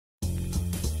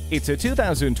It's a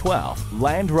 2012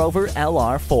 Land Rover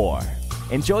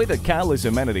LR4. Enjoy the countless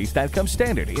amenities that come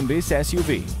standard in this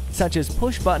SUV, such as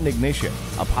push-button ignition,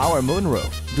 a power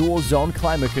moonroof, dual-zone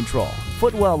climate control,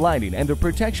 footwell lighting and the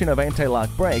protection of anti-lock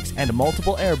brakes and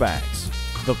multiple airbags.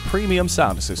 The premium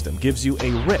sound system gives you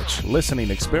a rich listening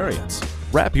experience.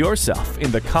 Wrap yourself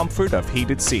in the comfort of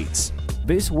heated seats.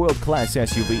 This world-class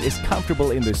SUV is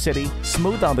comfortable in the city,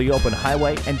 smooth on the open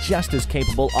highway, and just as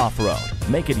capable off-road.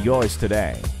 Make it yours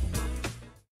today.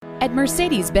 At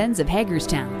Mercedes-Benz of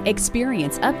Hagerstown,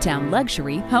 experience uptown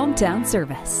luxury, hometown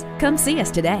service. Come see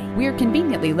us today. We're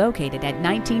conveniently located at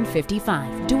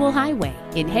 1955 Dual Highway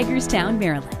in Hagerstown,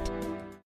 Maryland.